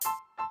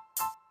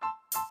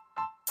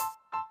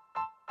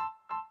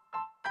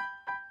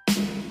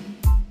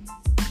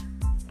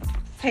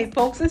Hey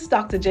folks, it's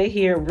Dr. J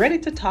here, ready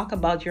to talk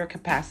about your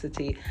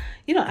capacity.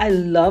 I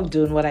love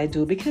doing what I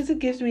do because it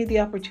gives me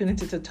the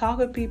opportunity to talk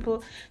with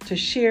people, to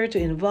share, to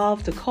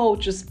involve, to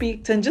coach, to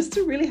speak, and just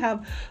to really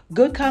have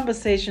good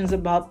conversations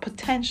about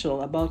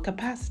potential, about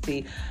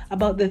capacity,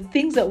 about the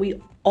things that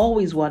we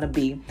always want to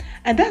be.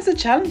 And that's a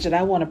challenge that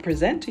I want to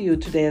present to you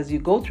today as you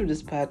go through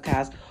this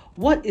podcast.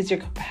 What is your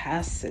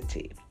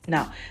capacity?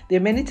 Now, there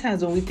are many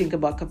times when we think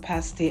about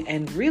capacity,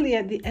 and really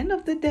at the end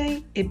of the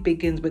day, it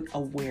begins with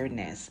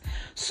awareness.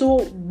 So,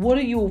 what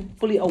are you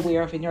fully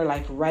aware of in your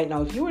life right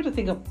now? If you were to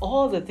think of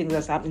all the things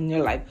that's happening in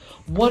your life,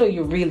 what are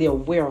you really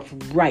aware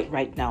of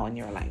right now in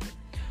your life?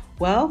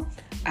 Well,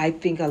 I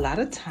think a lot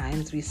of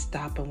times we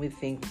stop and we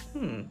think,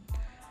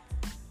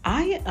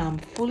 I am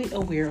fully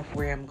aware of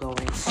where I'm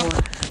going, or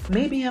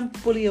maybe I'm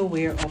fully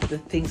aware of the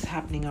things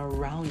happening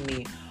around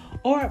me,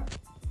 or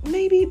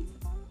maybe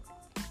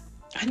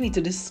I need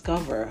to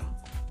discover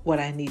what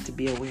I need to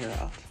be aware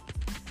of.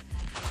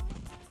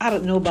 I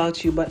don't know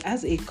about you, but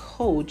as a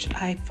coach,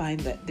 I find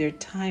that there are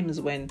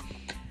times when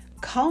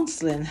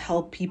counseling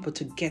helps people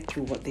to get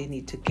through what they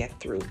need to get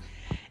through.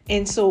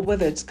 And so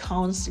whether it's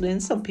counseling,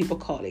 some people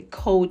call it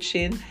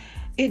coaching,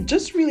 it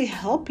just really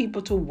helps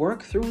people to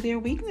work through their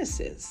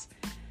weaknesses.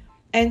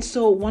 And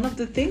so one of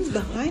the things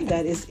behind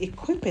that is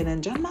equipping.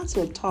 And John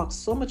Maxwell talks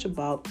so much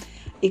about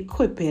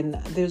equipping.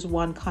 There's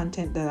one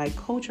content that I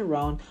coach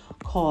around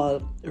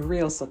called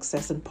Real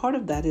Success. And part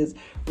of that is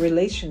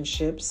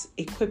relationships,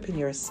 equipping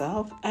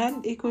yourself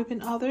and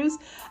equipping others,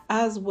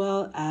 as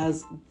well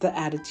as the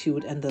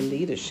attitude and the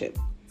leadership.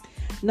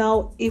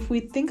 Now, if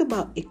we think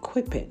about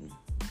equipping,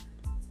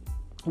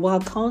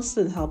 while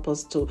counseling helps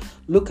us to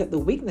look at the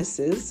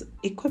weaknesses,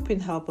 equipping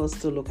helps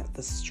us to look at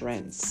the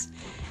strengths.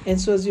 And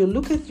so as you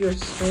look at your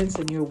strengths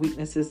and your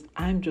weaknesses,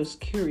 I'm just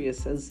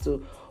curious as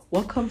to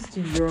what comes to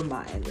your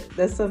mind.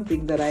 That's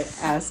something that I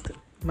ask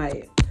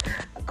my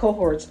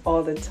cohorts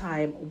all the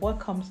time. What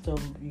comes to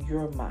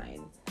your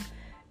mind?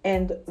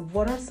 And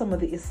what are some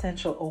of the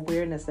essential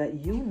awareness that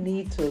you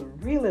need to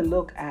really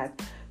look at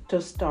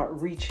to start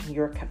reaching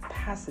your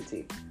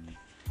capacity?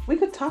 We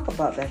could talk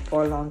about that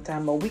for a long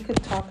time, but we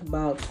could talk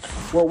about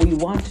what we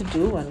want to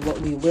do and what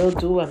we will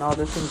do and all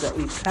the things that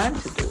we plan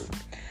to do.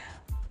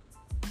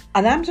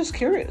 And I'm just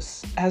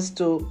curious as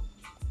to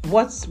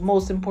what's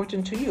most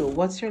important to you.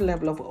 What's your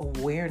level of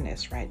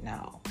awareness right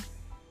now?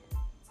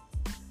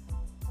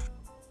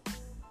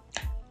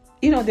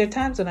 There are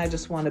times when I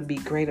just want to be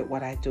great at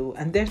what I do.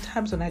 And there are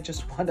times when I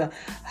just want to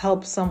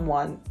help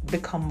someone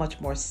become much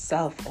more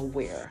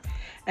self-aware.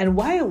 And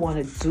why I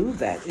want to do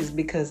that is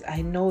because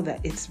I know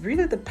that it's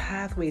really the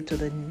pathway to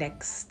the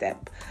next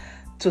step,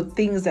 to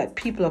things that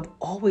people have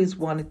always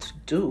wanted to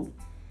do.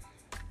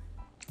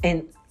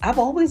 And I've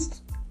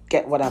always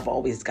get what I've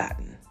always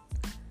gotten.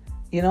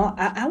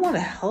 I want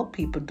to help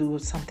people do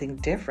something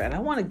different. I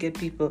want to get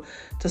people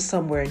to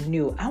somewhere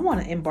new. I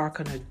want to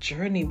embark on a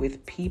journey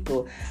with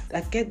people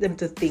that get them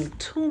to think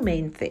two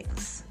main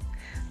things.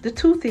 The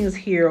two things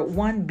here,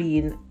 one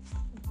being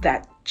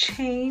that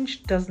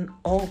change doesn't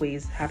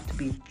always have to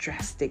be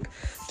drastic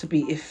to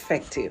be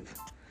effective.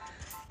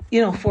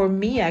 For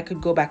me, I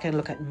could go back and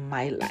look at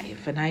my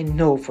life, and I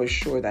know for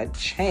sure that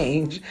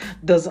change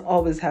doesn't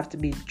always have to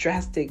be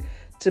drastic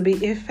to be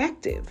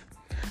effective.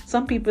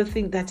 Some people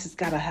think that it's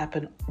got to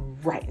happen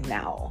right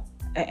now.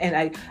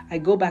 And I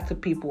go back to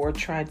people who are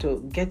trying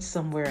to get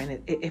somewhere,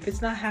 and if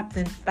it's not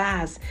happening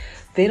fast,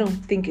 they don't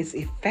think it's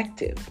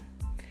effective.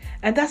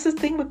 And that's the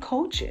thing with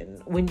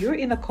coaching. When you're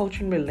in a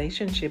coaching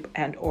relationship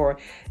or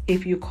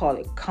if you call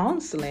it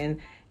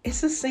counseling,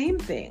 it's the same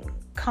thing.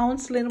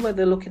 Counseling,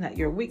 whether looking at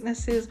your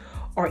weaknesses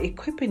or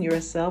equipping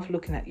yourself,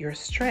 looking at your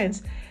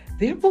strengths,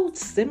 they're both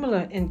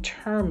similar in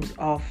terms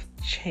of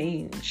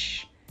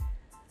change.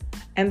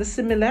 And the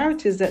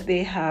similarities that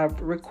they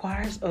have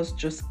requires us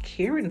just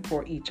caring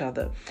for each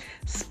other,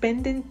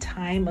 spending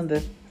time on the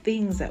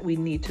things that we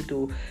need to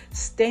do,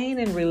 staying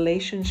in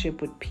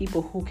relationship with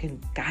people who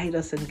can guide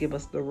us and give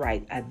us the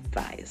right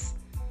advice.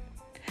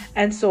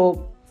 And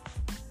so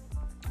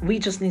we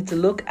just need to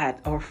look at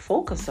or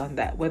focus on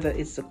that, whether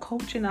it's the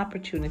coaching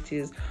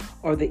opportunities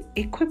or the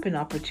equipping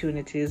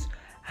opportunities.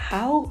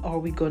 How are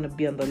we going to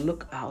be on the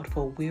lookout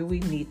for where we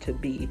need to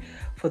be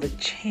for the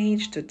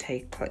change to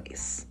take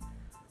place?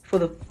 For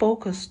the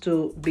focus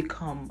to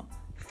become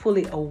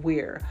fully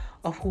aware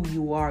of who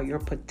you are, your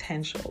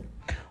potential.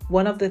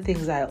 One of the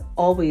things I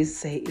always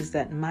say is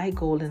that my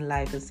goal in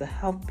life is to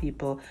help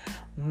people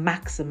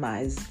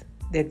maximize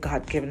their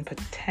God-given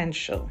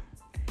potential.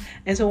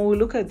 And so when we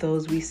look at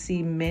those, we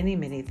see many,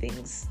 many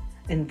things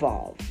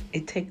involved.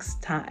 It takes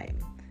time.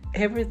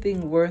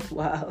 Everything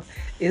worthwhile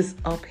is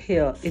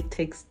uphill. It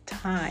takes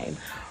time.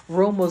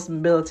 Rome was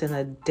built in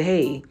a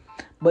day,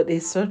 but they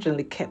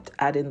certainly kept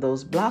adding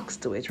those blocks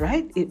to it,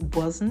 right? It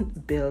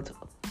wasn't built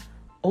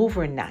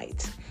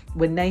overnight.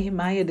 When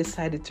Nehemiah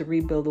decided to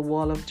rebuild the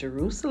wall of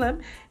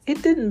Jerusalem,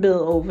 it didn't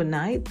build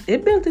overnight.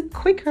 It built it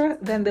quicker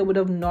than they would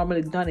have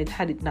normally done it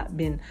had it not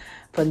been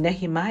for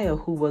Nehemiah,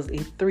 who was a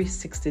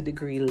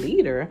 360-degree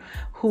leader,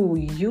 who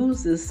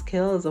used his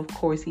skills. Of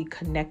course, he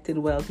connected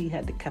well. He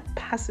had the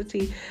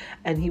capacity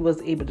and he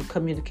was able to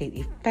communicate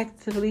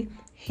effectively.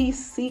 He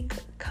seek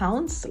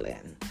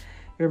counseling.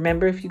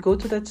 Remember, if you go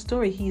to that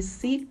story, he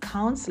seek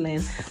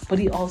counseling, but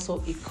he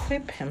also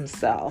equip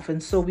himself.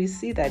 And so we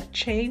see that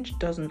change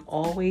doesn't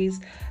always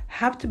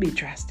have to be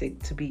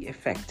drastic to be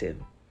effective.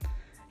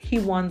 He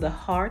won the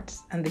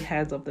hearts and the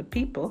heads of the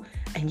people.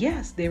 And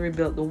yes, they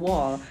rebuilt the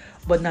wall,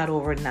 but not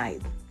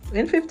overnight.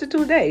 In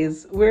 52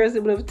 days, whereas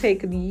it would have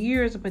taken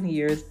years upon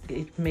years,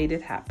 it made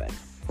it happen.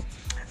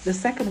 The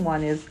second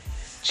one is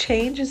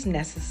change is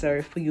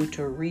necessary for you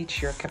to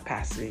reach your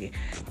capacity.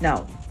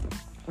 Now,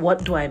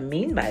 what do I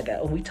mean by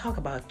that? When we talk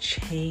about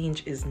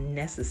change is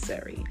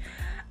necessary,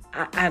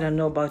 I don't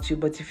know about you,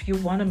 but if you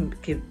want to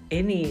give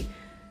any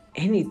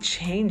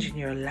change in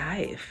your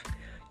life,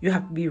 you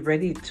have to be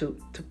ready to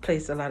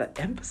place a lot of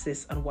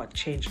emphasis on what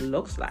change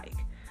looks like.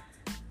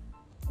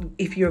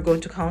 If you're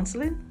going to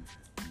counseling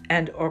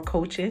and or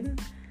coaching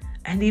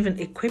and even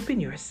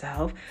equipping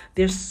yourself,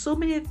 there's so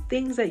many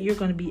things that you're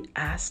going to be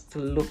asked to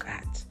look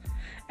at.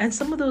 And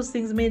some of those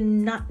things may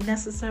not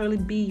necessarily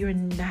be your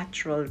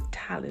natural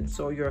talents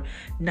or your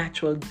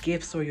natural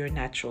gifts or your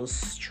natural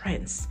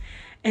strengths.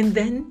 And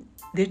then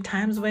there are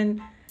times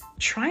when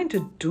trying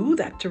to do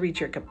that to reach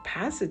your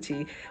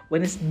capacity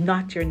when it's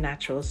not your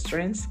natural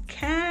strengths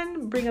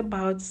can bring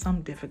about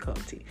some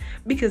difficulty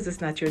because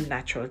it's not your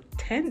natural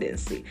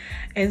tendency.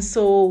 And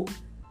so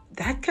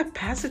that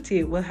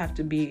capacity will have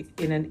to be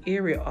in an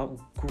area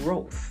of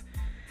growth.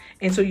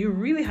 And so you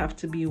really have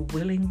to be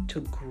willing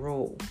to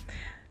grow.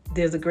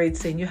 There's a great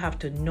saying, you have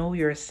to know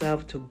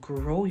yourself to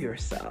grow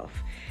yourself.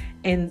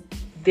 And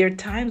there are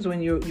times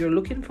when you're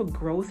looking for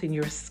growth in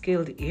your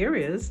skilled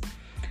areas,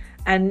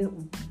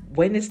 and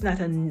when it's not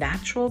a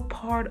natural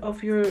part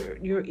of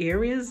your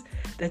areas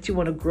that you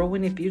want to grow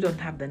in, if you don't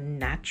have the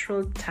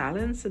natural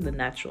talents and the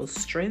natural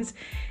strengths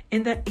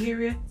in that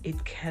area,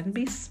 it can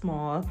be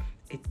small,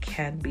 it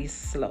can be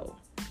slow.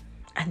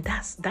 And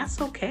that's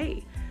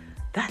okay.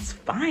 That's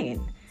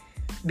fine.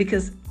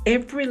 Because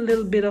every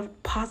little bit of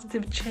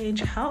positive change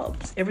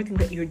helps. Everything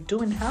that you're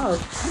doing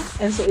helps.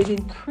 And so it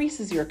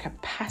increases your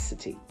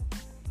capacity.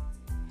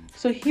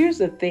 So here's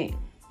the thing.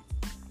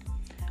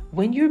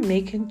 When you're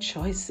making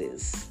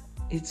choices,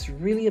 it's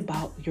really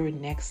about your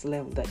next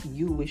level that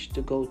you wish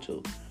to go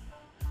to.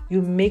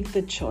 You make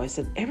the choice,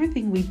 and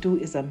everything we do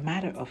is a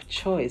matter of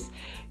choice.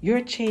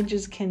 Your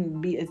changes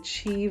can be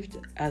achieved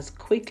as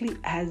quickly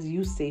as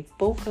you stay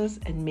focused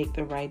and make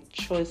the right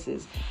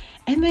choices.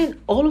 And then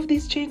all of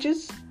these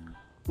changes,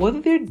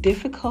 whether they're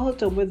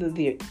difficult or whether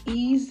they're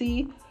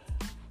easy,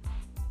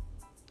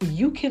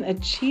 you can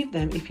achieve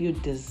them if you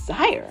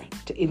desire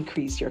to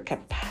increase your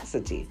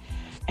capacity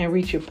and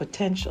reach your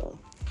potential.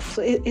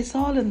 So it's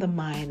all in the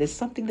mind. It's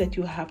something that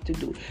you have to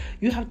do.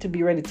 You have to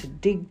be ready to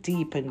dig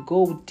deep and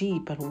go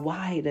deep and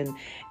wide and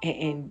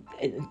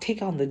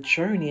take on the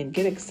journey and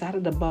get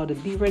excited about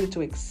it. Be ready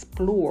to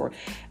explore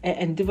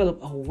and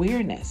develop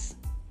awareness.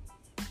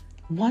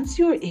 Once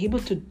you're able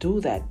to do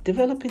that,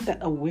 developing that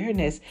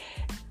awareness,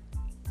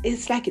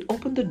 it's like it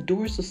opened the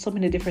doors to so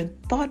many different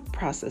thought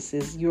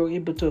processes. You're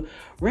able to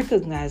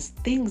recognize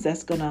things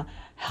that's going to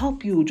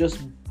help you just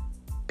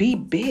be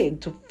big,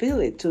 to feel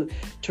it, to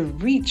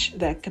reach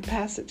that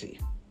capacity.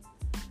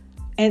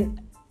 And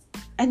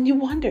you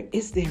wonder,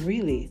 is there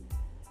really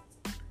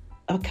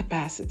a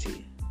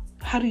capacity?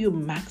 How do you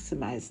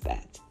maximize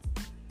that?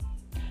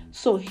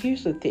 So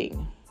here's the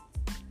thing.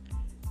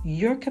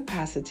 Your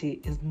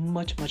capacity is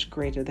much, much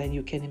greater than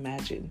you can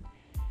imagine.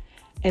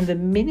 And the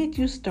minute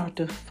you start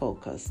to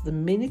focus, the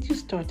minute you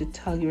start to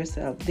tell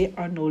yourself there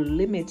are no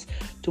limits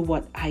to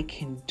what I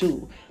can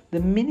do, the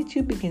minute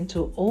you begin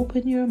to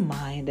open your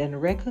mind and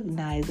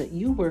recognize that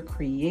you were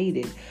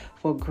created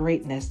for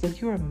greatness, that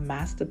you're a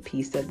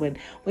masterpiece, that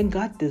when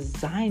God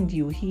designed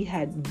you, he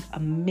had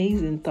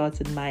amazing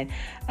thoughts in mind.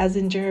 As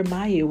in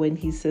Jeremiah, when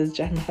he says,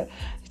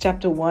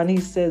 chapter 1,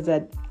 he says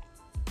that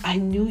I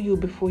knew you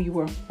before you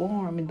were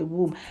formed in the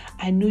womb.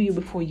 I knew you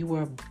before you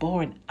were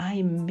born.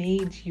 I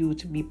made you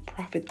to be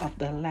prophet of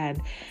the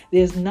land.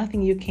 There's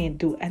nothing you can't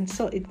do. And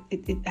so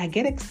I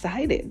get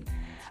excited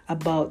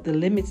about the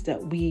limits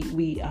that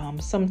we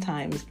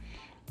sometimes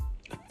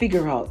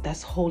figure out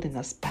that's holding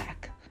us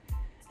back.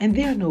 And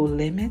there are no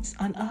limits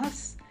on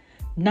us,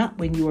 not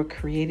when you were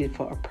created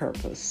for a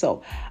purpose.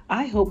 So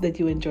I hope that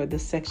you enjoyed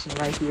this section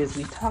right here as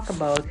we talk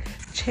about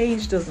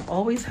change doesn't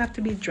always have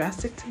to be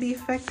drastic to be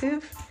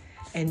effective.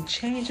 And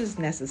change is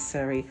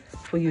necessary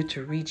for you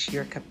to reach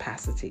your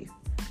capacity.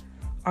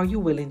 Are you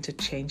willing to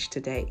change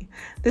today?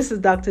 This is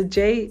Dr.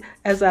 J.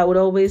 As I would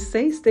always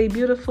say, stay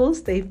beautiful,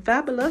 stay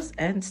fabulous,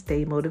 and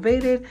stay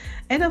motivated.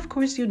 And of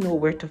course, you know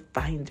where to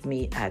find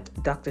me at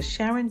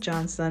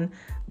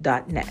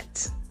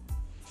drsharonjohnson.net.